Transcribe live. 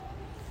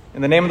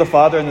In the name of the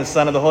Father, and the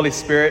Son, and the Holy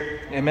Spirit,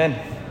 amen.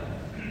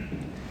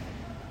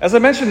 As I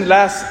mentioned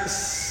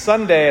last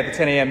Sunday at the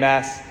 10 a.m.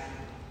 Mass,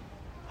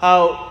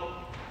 how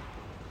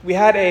we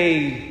had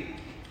a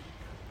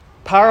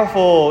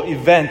powerful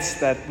event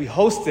that we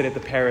hosted at the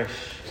parish.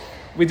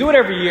 We do it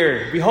every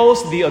year. We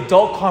host the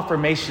adult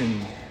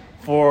confirmation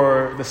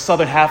for the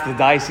southern half of the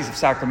Diocese of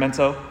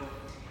Sacramento.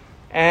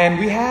 And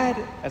we had,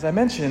 as I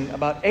mentioned,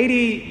 about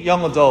 80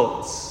 young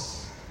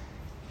adults.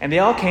 And they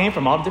all came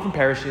from all the different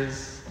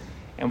parishes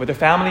and with their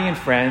family and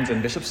friends.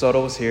 And Bishop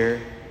Soto was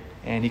here,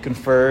 and he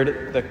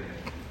conferred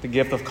the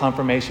gift of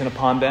confirmation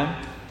upon them.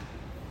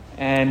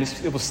 And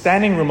it was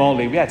standing room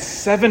only. We had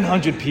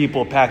 700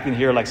 people packed in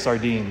here like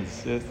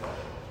sardines. It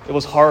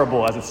was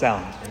horrible as it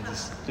sounded,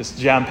 just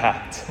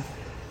jam-packed.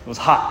 It was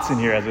hot in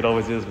here, as it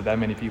always is with that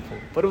many people.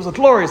 But it was a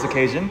glorious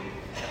occasion.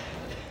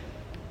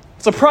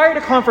 So prior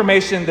to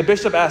confirmation, the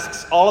bishop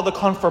asks all of the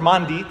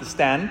confirmandi to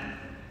stand.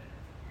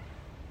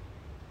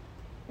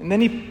 And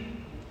then he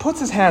puts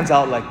his hands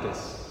out like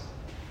this.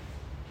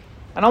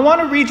 And I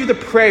want to read you the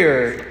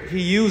prayer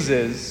he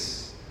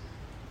uses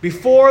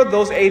before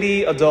those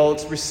 80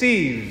 adults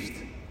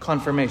received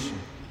confirmation.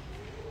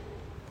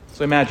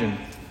 So imagine,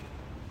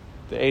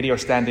 the 80 are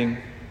standing,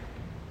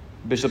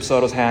 Bishop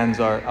Soto's hands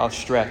are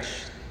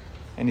outstretched,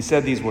 and he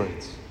said these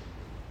words.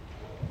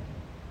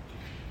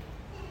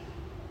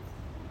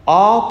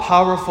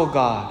 All-powerful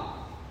God,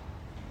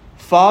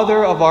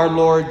 Father of our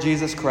Lord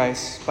Jesus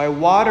Christ, by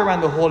water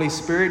and the Holy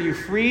Spirit, you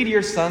freed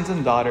your sons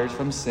and daughters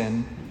from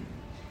sin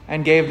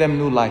and gave them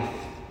new life.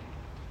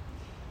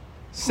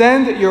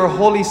 Send your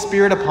Holy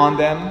Spirit upon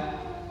them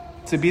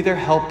to be their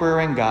helper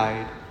and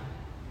guide.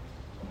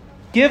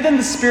 Give them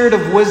the spirit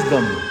of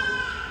wisdom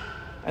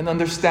and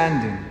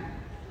understanding,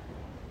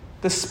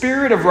 the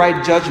spirit of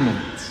right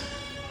judgment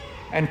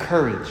and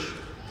courage,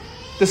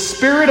 the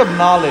spirit of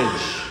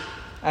knowledge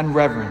and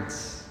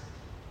reverence.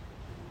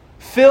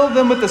 Fill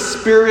them with the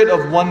spirit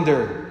of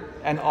wonder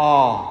and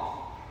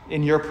awe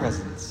in your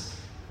presence.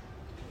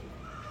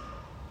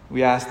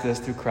 We ask this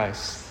through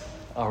Christ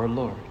our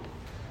Lord.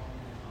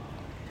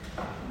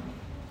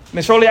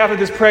 And shortly after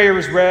this prayer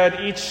is read,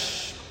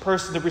 each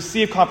person to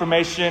receive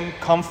confirmation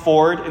come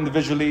forward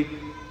individually,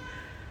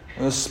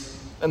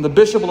 and the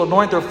bishop will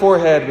anoint their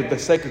forehead with the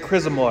sacred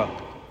chrism oil.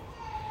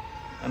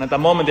 And at that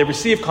moment, they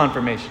receive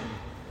confirmation.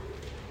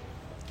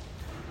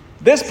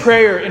 This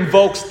prayer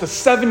invokes the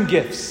 7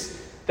 gifts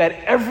that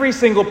every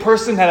single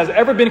person that has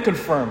ever been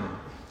confirmed.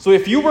 So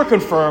if you were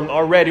confirmed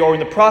already or in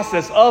the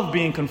process of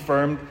being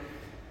confirmed,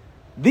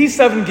 these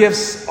 7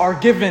 gifts are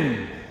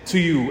given to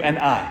you and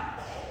I.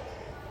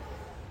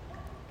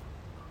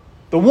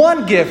 The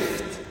one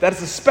gift that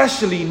is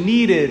especially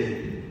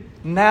needed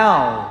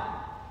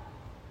now,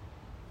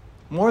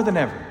 more than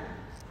ever,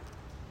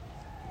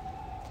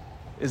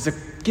 is the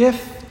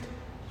gift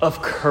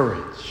of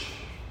courage.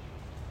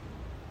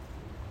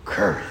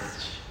 Courage.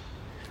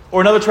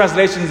 Or in other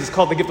translations, it's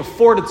called the gift of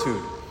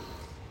fortitude.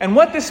 And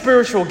what this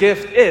spiritual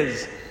gift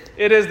is,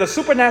 it is the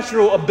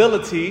supernatural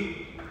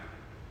ability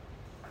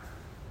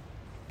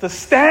to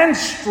stand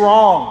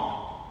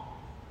strong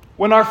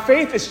when our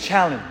faith is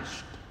challenged.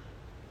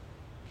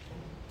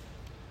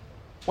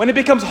 When it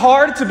becomes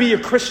hard to be a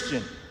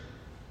Christian,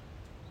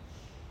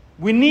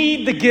 we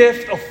need the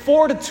gift of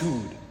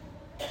fortitude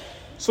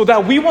so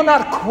that we will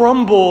not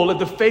crumble in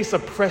the face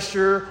of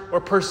pressure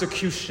or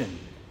persecution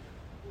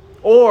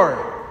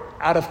or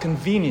out of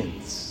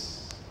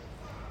convenience.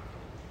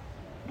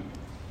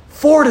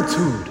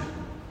 Fortitude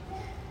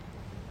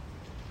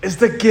is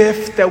the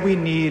gift that we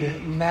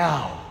need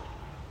now.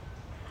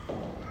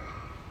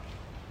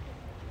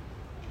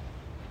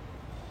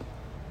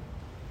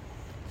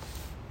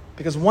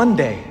 Because one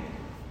day,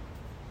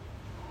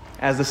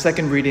 as the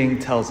second reading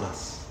tells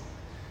us,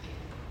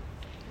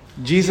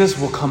 Jesus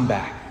will come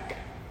back.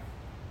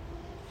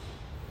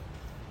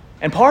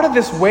 And part of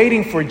this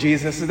waiting for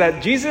Jesus is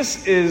that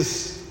Jesus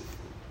is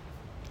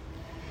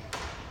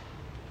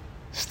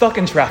stuck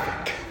in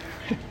traffic.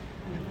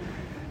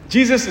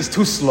 Jesus is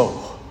too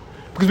slow.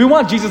 Because we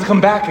want Jesus to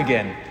come back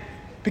again.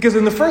 Because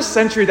in the first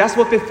century, that's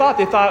what they thought.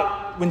 They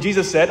thought when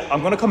Jesus said, I'm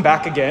going to come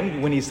back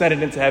again, when he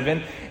ascended into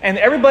heaven, and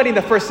everybody in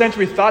the first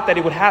century thought that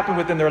it would happen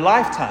within their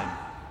lifetime.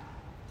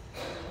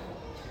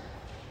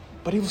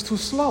 But he was too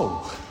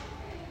slow.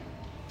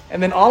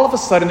 And then all of a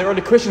sudden, the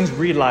early Christians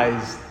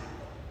realized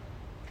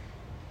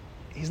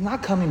he's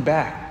not coming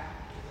back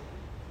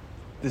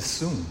this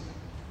soon.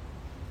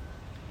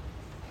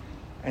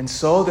 And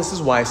so this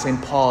is why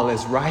St. Paul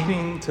is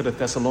writing to the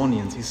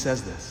Thessalonians. He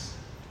says this.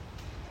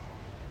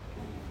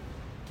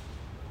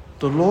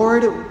 The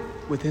Lord,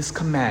 with his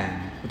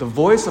command, with the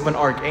voice of an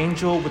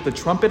archangel, with the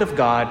trumpet of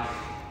God,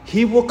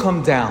 he will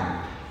come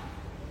down.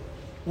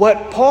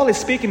 What Paul is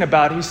speaking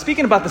about, he's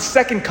speaking about the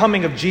second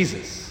coming of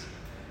Jesus.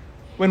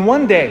 When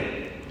one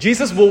day,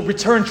 Jesus will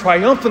return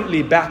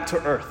triumphantly back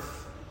to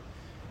earth.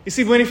 You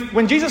see,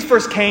 when Jesus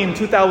first came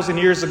 2,000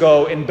 years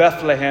ago in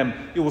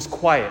Bethlehem, it was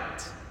quiet.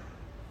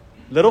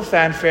 Little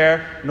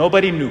fanfare,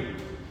 nobody knew.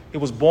 He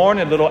was born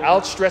in a little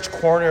outstretched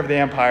corner of the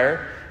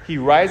empire. he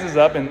rises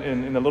up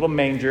in a little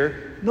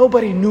manger.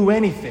 Nobody knew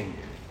anything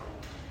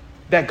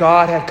that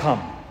God had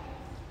come.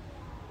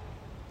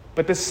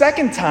 But the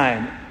second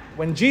time,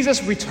 when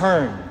Jesus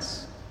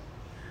returns,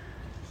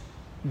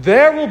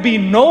 there will be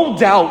no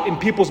doubt in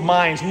people's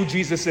minds who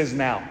Jesus is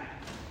now.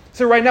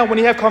 So right now, when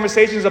you have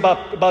conversations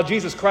about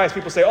Jesus Christ,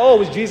 people say,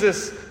 oh, is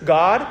Jesus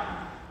God?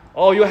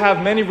 Oh, you'll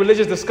have many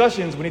religious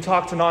discussions when you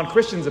talk to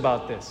non-Christians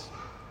about this.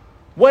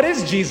 What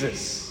is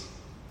Jesus?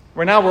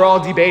 We're all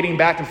debating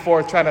back and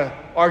forth, trying to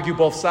argue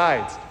both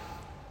sides.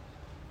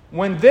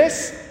 When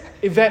this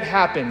event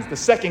happens, the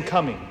second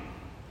coming,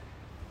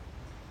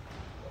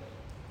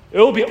 it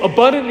will be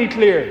abundantly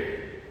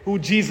clear who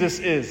Jesus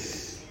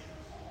is.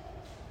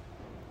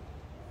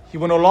 He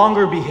will no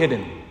longer be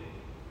hidden.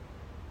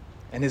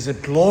 And his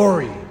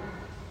glory,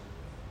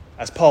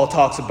 as Paul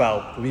talks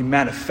about, will be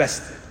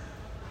manifested.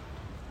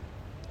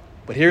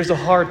 But here's the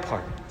hard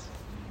part.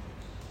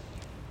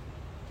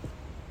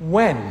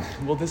 When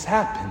will this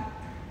happen?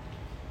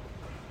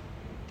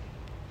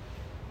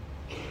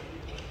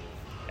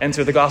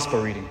 Enter the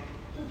gospel reading.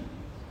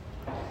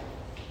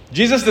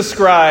 Jesus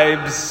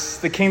describes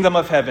the kingdom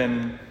of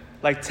heaven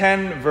like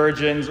 10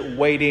 virgins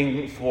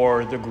waiting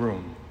for the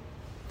groom.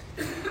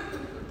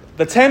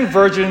 The 10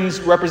 virgins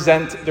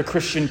represent the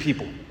Christian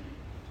people.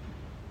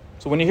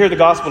 So when you hear the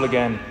gospel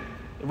again,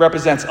 it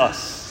represents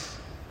us.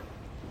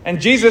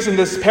 And Jesus in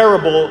this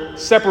parable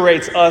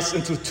separates us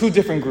into two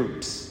different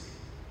groups,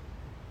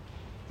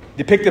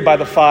 depicted by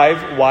the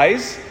 5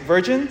 wise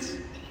virgins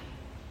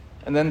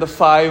and then the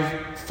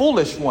 5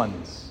 foolish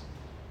ones.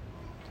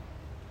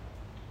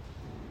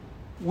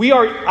 We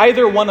are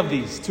either one of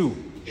these two,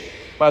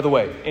 by the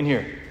way, in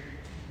here.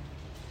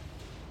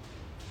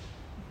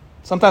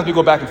 Sometimes we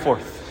go back and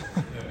forth.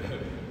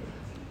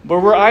 But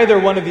we're either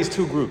one of these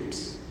two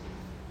groups.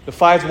 The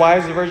 5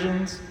 wise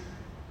virgins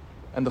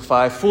and the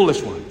 5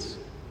 foolish ones.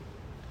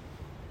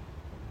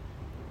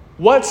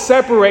 What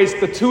separates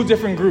the two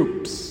different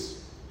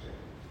groups?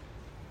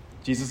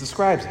 Jesus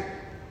describes it.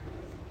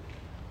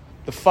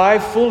 The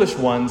 5 foolish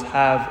ones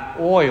have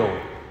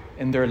oil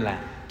in their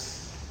lamps.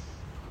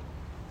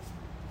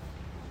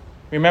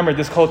 Remember,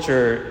 this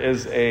culture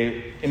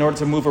in order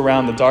to move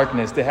around the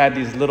darkness, they had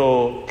these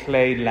little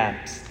clay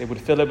lamps. They would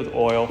fill it with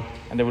oil,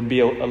 and there would be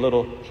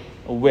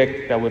a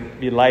wick that would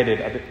be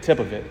lighted at the tip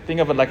of it. Think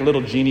of it like a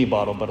little genie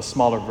bottle, but a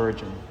smaller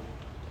version.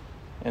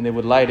 And they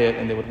would light it,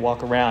 and they would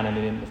walk around, and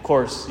then, of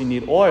course, you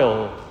need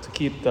oil to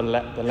keep the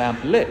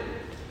lamp lit.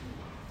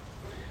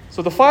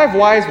 So the 5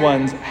 wise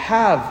ones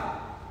have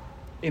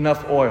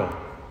enough oil,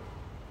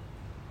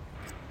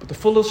 but the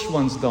foolish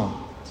ones don't.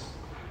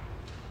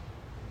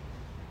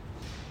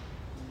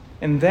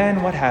 And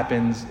then what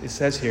happens, it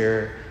says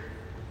here,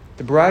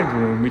 the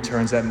bridegroom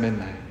returns at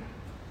midnight.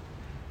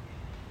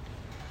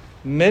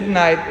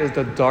 Midnight is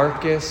the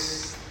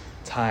darkest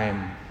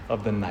time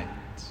of the night.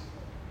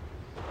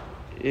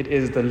 It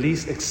is the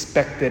least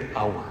expected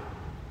hour.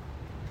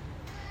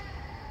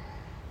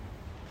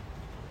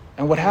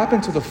 And what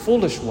happened to the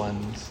foolish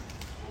ones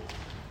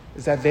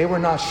is that they were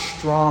not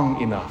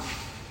strong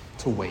enough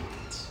to wait.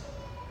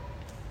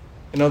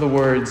 In other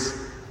words,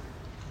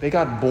 they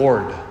got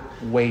bored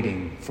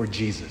waiting for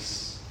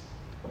Jesus.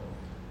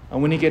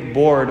 And when you get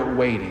bored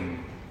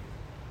waiting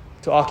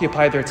to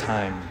occupy their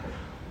time,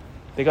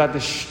 they got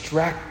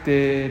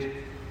distracted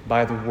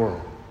by the world.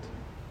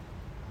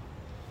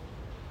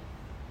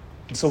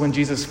 And so when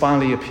Jesus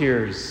finally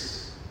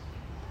appears,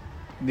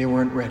 they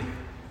weren't ready.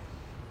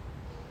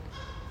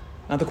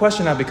 Now the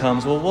question now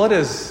becomes, well, what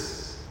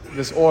does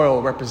this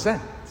oil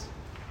represent?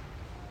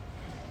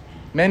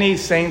 Many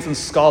saints and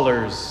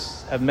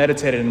scholars have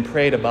meditated and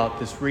prayed about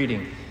this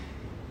reading.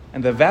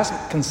 And the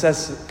vast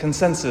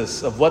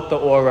consensus of what the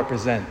oil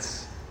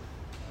represents,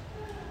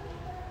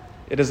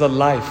 it is a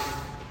life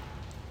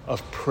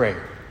of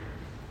prayer.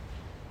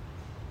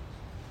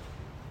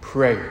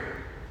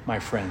 Prayer, my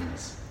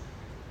friends,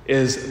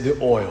 is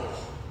the oil.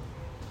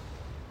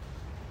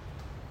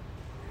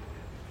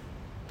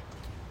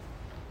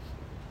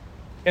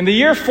 In the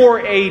year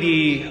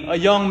 480, a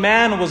young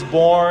man was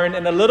born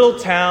in a little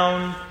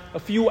town a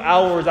few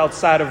hours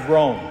outside of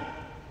Rome.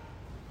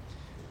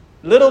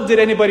 Little did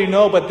anybody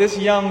know, but this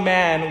young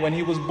man, when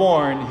he was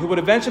born, he would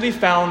eventually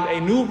found a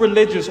new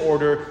religious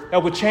order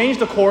that would change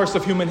the course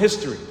of human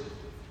history.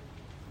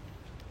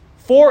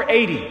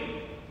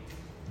 480.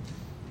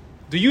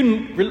 Do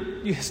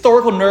you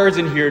historical nerds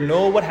in here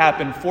know what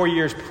happened 4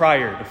 years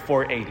prior to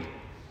 480?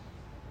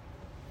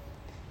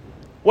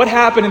 What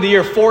happened in the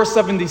year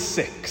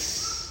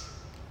 476?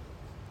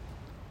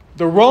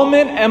 The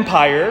Roman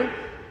Empire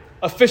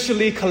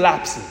officially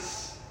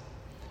collapses.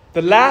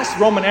 The last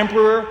Roman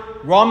emperor,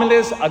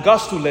 Romulus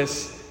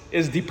Augustulus,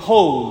 is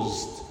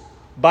deposed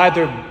by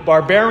the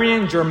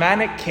barbarian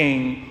Germanic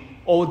king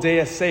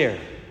Odoacer.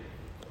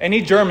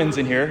 Any Germans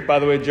in here, by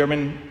the way,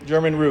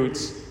 German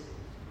roots?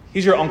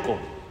 He's your uncle,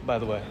 by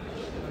the way.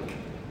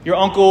 Your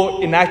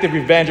uncle enacted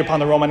revenge upon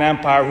the Roman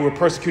Empire, who were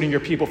persecuting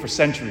your people for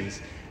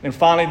centuries. And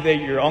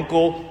finally, your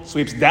uncle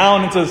sweeps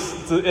down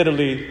into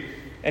Italy,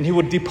 and he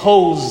would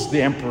depose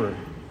the emperor.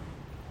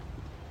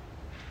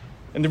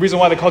 And the reason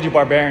why they called you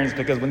barbarians is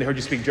because when they heard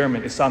you speak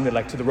German, it sounded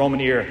like, to the Roman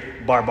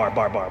ear, bar, bar,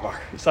 bar, bar, bar.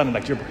 It sounded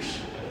like gibberish.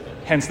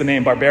 Hence the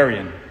name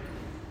barbarian.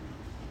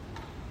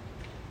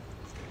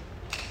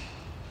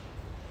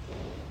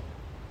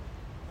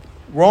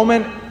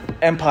 Roman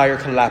Empire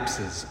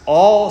collapses.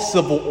 All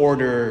civil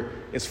order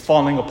is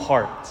falling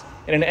apart.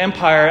 In an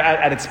empire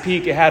at its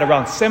peak, it had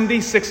around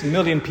 76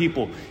 million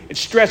people. It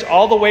stretched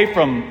all the way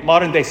from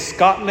modern-day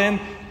Scotland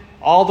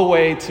all the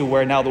way to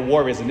where now the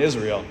war is in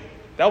Israel.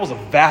 That was a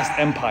vast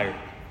empire.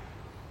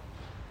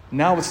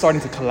 Now it's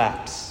starting to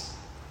collapse.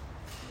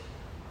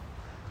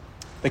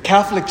 The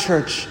Catholic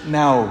Church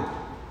now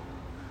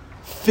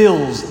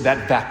fills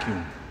that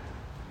vacuum.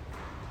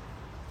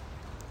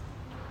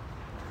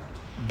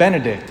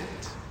 Benedict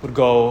would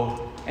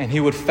go and he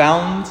would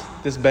found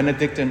this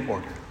Benedictine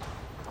order.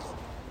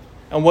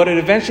 And what it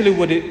eventually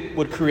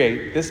would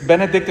create, this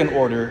Benedictine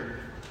order,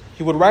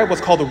 he would write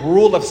what's called the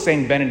Rule of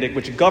Saint Benedict,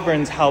 which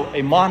governs how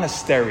a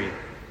monastery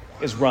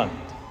is run.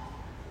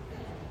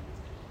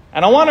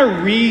 And I want to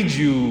read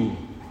you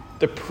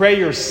the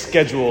prayer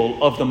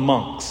schedule of the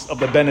monks of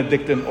the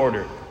Benedictine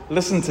order.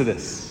 Listen to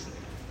this.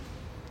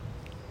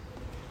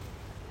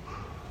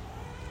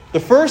 The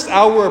first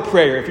hour of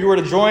prayer, if you were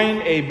to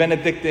join a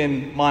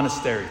Benedictine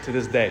monastery to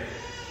this day,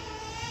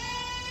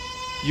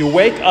 you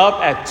wake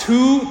up at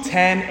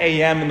 2:10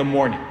 a.m. in the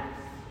morning.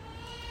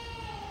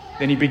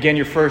 Then you begin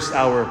your first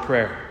hour of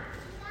prayer.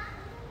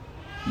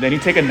 Then you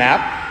take a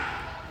nap.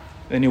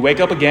 Then you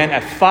wake up again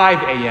at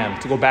 5 a.m.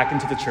 to go back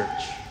into the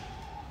church.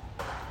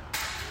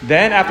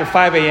 Then after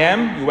 5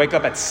 a.m., you wake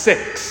up at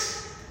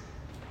 6.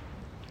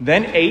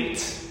 Then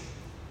 8.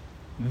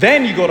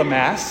 Then you go to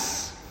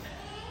Mass.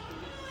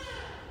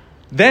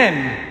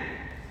 Then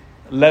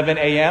 11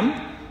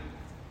 a.m.,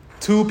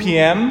 2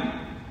 p.m.,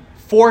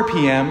 4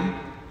 p.m.,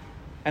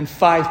 and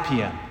 5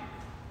 p.m.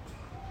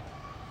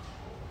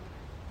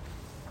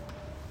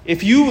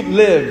 If you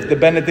live the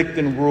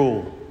Benedictine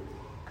rule,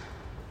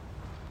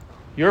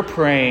 you're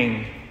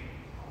praying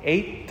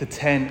 8 to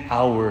 10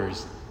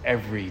 hours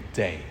every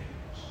day.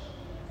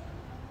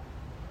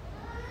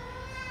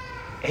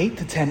 8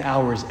 to 10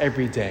 hours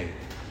every day.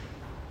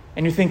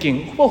 And you're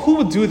thinking, well, who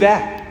would do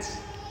that?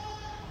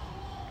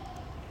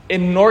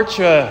 In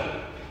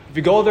Norcia, if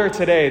you go there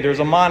today, there's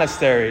a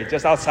monastery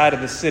just outside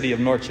of the city of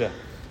Norcia,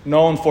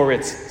 known for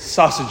its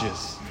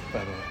sausages,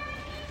 by the way.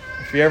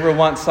 If you ever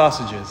want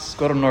sausages,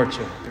 go to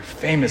Norcia. They're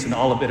famous in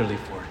all of Italy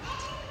for it.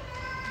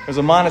 There's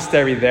a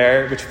monastery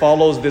there which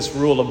follows this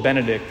rule of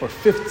Benedict for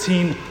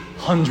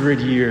 1,500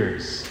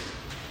 years.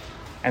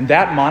 And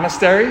that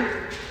monastery,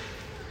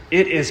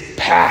 it is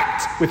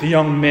packed with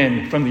young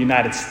men from the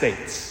United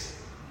States.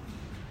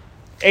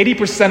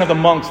 80% of the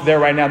monks there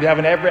right now, they have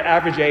an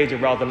average age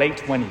of around the late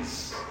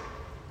 20s.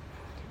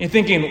 You're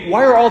thinking,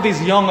 why are all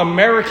these young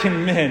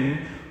American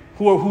men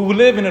who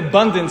live in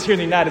abundance here in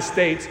the United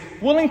States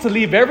willing to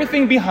leave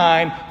everything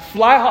behind,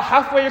 fly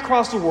halfway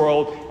across the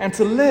world, and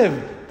to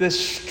live this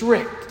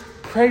strict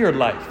prayer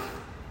life?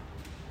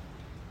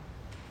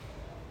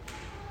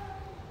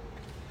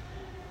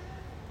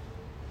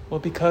 Well,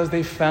 because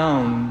they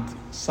found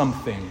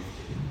something,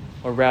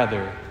 or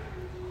rather,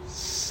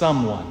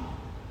 someone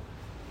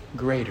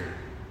greater.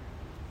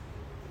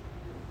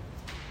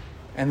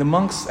 And the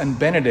monks and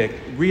Benedict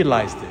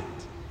realized it.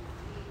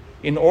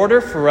 In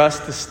order for us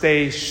to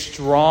stay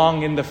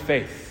strong in the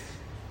faith,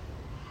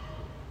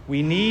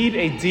 we need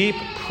a deep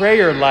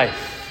prayer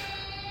life.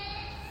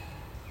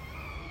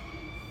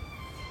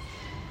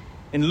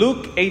 In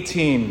Luke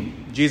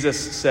 18, Jesus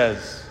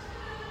says,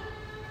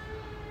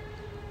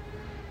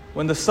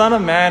 "When the Son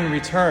of Man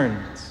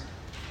returns,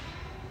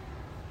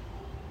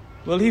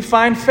 will he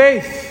find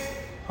faith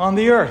on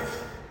the earth?"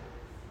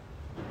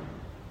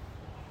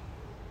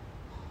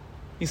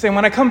 He's saying,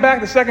 when I come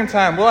back the second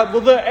time, will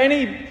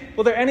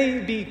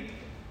there be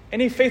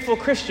any faithful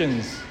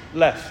Christians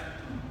left?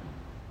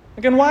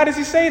 Again, why does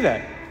he say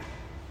that?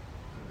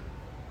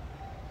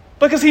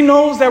 Because he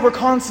knows that we're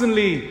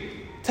constantly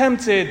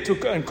tempted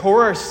and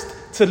coerced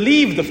to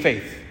leave the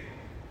faith.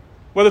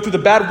 Whether through the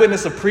bad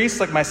witness of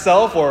priests like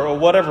myself or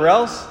whatever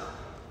else.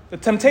 The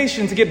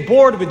temptation to get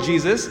bored with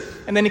Jesus.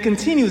 And then he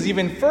continues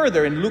even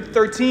further in Luke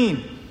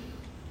 13.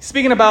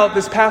 Speaking about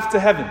this path to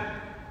heaven.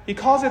 He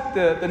calls it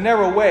the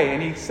narrow way,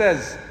 and he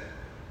says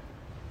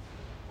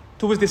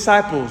to his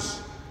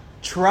disciples,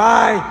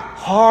 "Try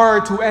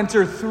hard to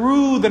enter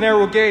through the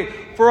narrow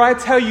gate, for I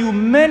tell you,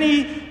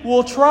 many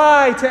will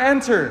try to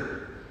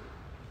enter,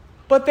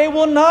 but they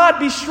will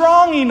not be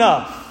strong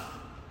enough."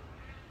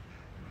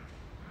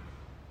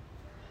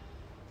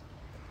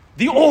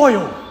 The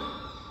oil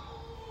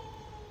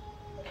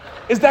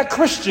is that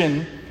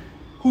Christian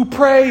who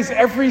prays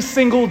every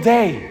single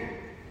day.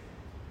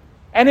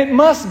 And it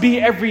must be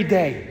every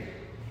day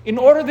in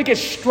order to get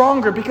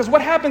stronger. Because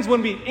what happens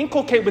when we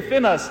inculcate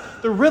within us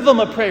the rhythm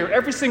of prayer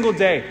every single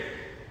day?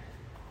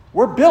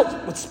 We're built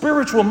with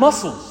spiritual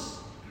muscles.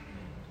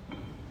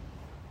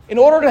 In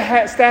order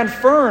to stand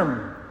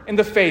firm in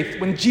the faith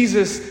when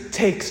Jesus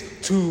takes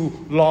too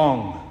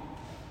long.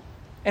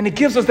 And it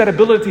gives us that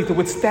ability to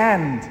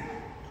withstand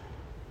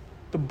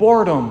the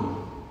boredom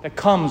that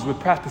comes with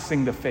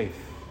practicing the faith.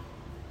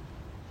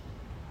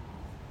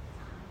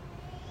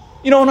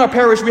 In our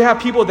parish, we have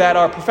people that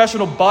are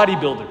professional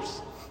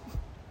bodybuilders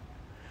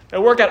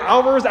that work at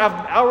hours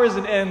after hours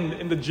and end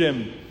in the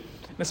gym.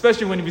 And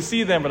especially when we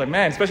see them, we're like,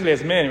 man, especially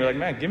as men, we're like,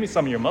 man, give me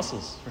some of your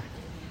muscles.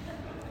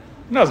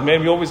 As men,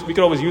 we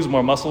could always use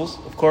more muscles,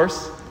 of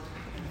course.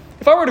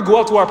 If I were to go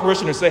up to our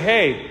parishioner and say,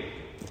 hey,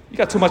 you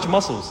got too much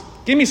muscles.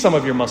 Give me some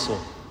of your muscle.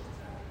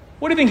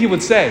 What do you think he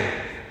would say?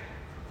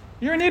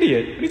 You're an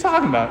idiot. What are you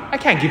talking about? I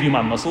can't give you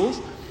my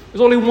muscles.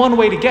 There's only one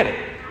way to get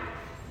it.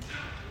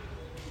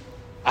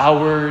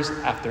 Hours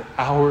after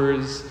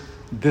hours,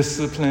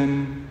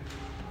 discipline,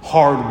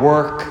 hard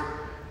work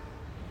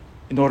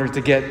in order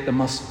to get the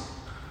muscle.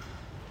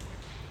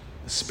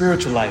 The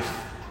spiritual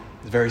life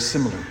is very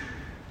similar.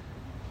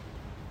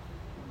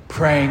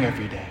 Praying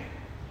every day,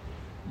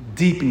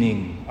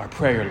 deepening our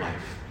prayer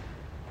life,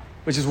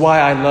 which is why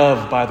I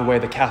love, by the way,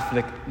 the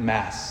Catholic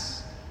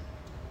Mass.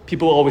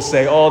 People always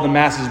say, oh, the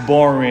Mass is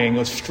boring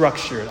or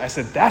structured. I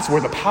said, that's where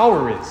the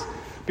power is.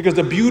 Because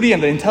the beauty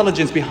and the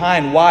intelligence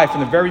behind why,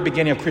 from the very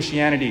beginning of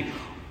Christianity,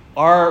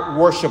 our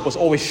worship was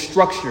always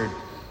structured,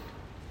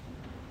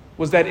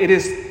 was that it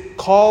is a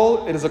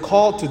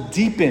call to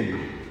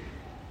deepen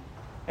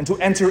and to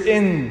enter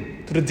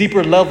into the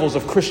deeper levels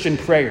of Christian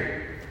prayer,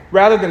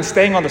 rather than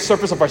staying on the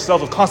surface of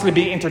ourselves, of constantly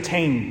being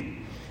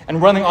entertained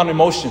and running on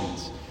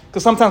emotions.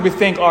 Because sometimes we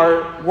think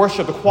our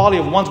worship, the quality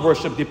of one's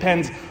worship,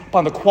 depends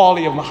upon the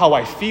quality of how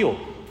I feel.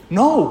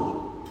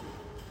 No.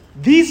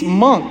 These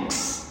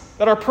monks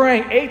that are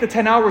praying 8 to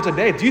 10 hours a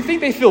day, do you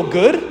think they feel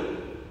good?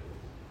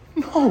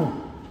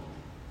 No.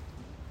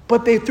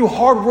 But through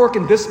hard work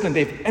and discipline,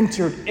 they've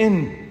entered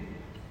in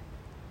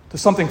to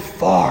something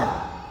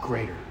far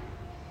greater.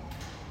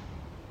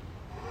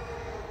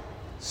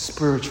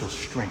 Spiritual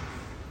strength.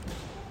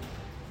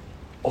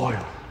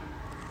 Oil.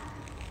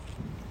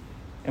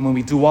 And when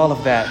we do all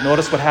of that,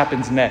 notice what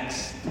happens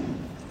next.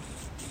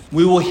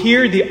 We will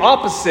hear the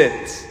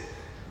opposite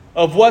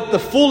of what the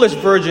foolish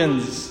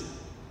virgins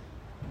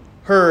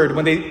heard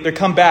when they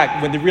come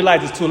back, when they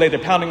realize it's too late. They're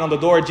pounding on the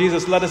door.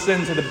 Jesus, let us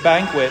into the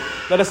banquet.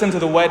 Let us into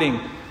the wedding.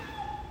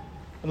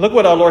 And look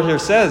what our Lord here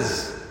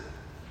says.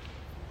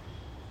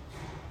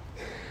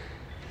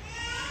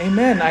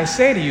 Amen, I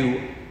say to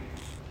you,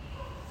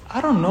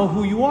 I don't know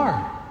who you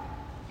are.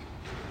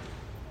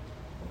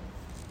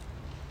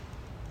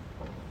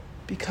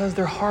 Because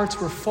their hearts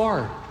were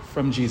far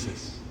from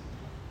Jesus.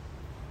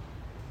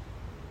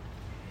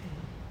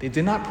 They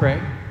did not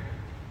pray.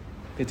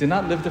 They did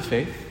not live the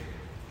faith.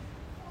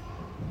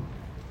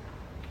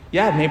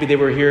 Yeah, maybe they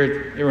were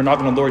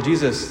knocking on the door.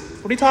 Jesus,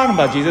 what are you talking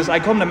about, Jesus? I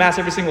come to Mass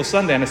every single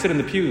Sunday and I sit in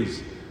the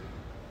pews.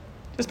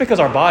 Just because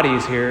our body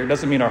is here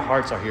doesn't mean our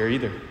hearts are here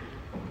either.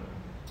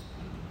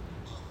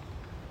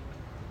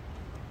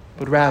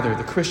 But rather,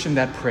 the Christian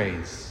that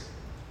prays,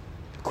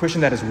 the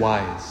Christian that is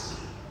wise,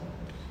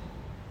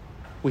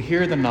 we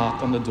hear the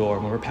knock on the door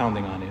when we're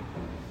pounding on it,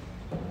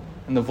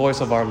 and the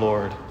voice of our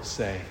Lord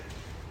say,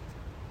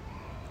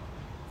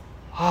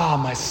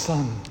 my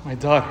son, my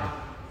daughter,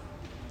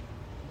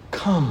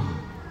 come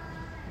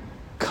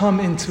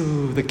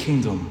into the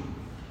kingdom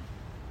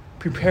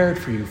prepared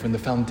for you from the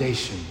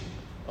foundation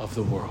of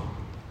the world.